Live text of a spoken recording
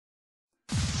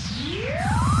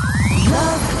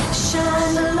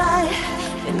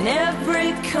in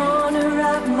every corner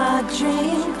of my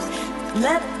dreams.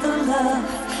 Let the love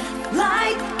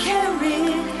light carry,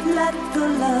 let the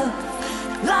love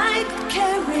light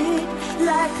carry,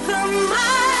 like the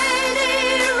mighty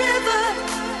river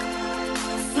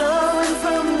flowing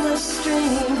from the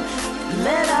stream.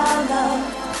 Let our love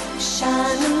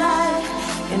shine a light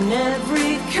in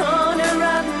every corner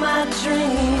of my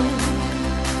dream.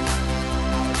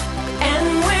 And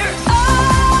we're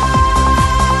all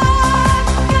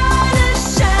gonna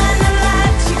shine a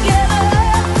light together.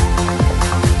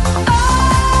 Oh,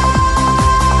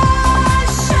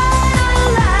 shine a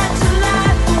light to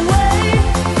light the way.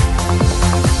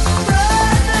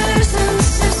 Brothers and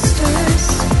sisters,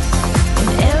 in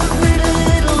every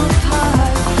little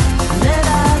part, let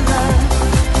our love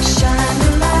shine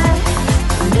a light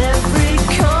in every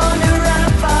corner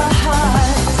of our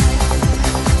hearts.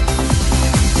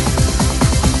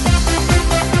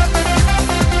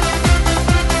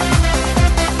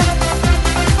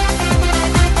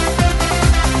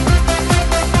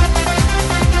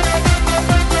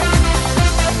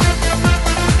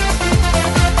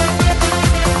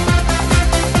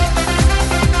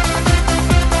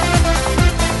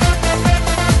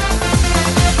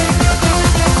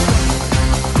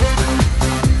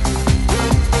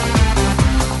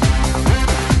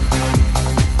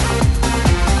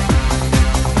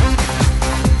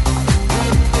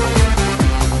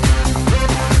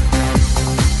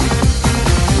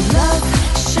 Love,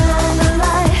 shine a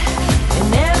light in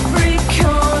every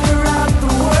corner of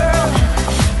the world.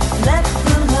 Let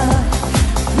the love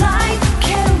light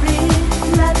carry,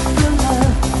 let the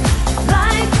love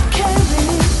light carry.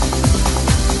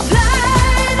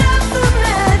 Light up the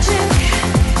magic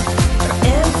for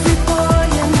every boy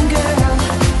and girl.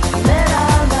 Let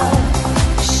our love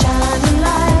shine a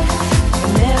light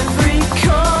in every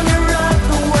corner of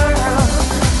the world.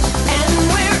 And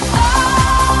we're all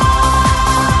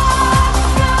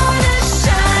gonna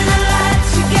shine a light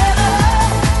together.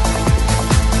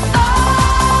 Oh,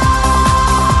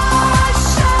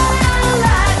 shine a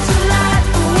light to light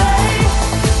the way.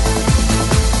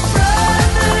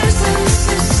 Brothers and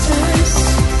sisters,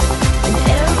 in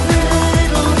every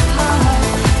little part,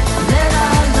 let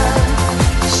our love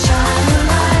shine a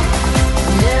light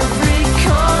in every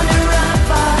corner of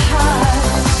our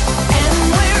hearts. And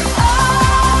we're all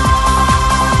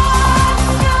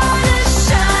gonna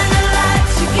shine a light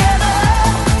together.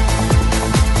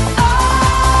 Oh,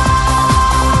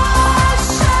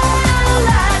 shine a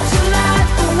light to light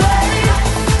the way.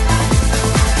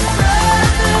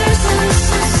 Brothers and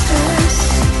sisters,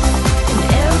 in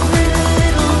every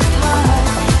little part,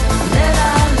 let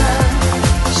our love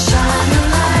shine a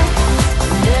light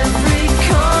in every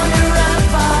corner of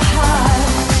our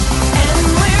hearts. And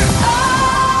we're all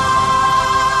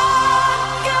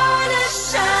gonna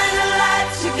shine a light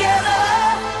together.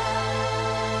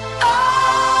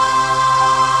 Oh,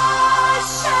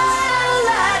 shine a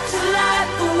light to light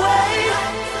the way.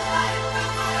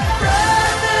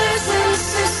 Brothers and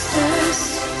sisters,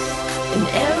 in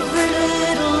every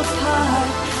little part,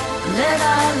 let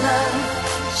our love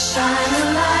shine a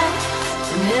light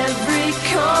in every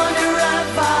corner